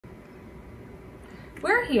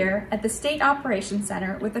We're here at the State Operations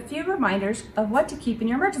Center with a few reminders of what to keep in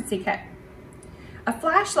your emergency kit. A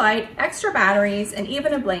flashlight, extra batteries, and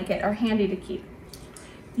even a blanket are handy to keep.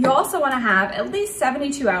 You also want to have at least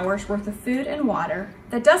 72 hours worth of food and water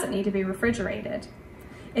that doesn't need to be refrigerated.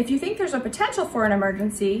 If you think there's a potential for an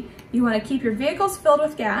emergency, you want to keep your vehicles filled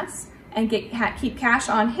with gas and keep cash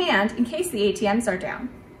on hand in case the ATMs are down.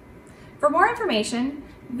 For more information,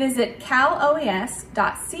 visit caloes.ca.gov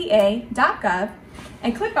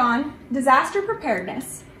and click on Disaster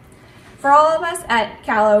Preparedness. For all of us at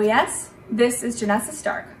Cal OES, this is Janessa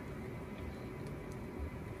Stark.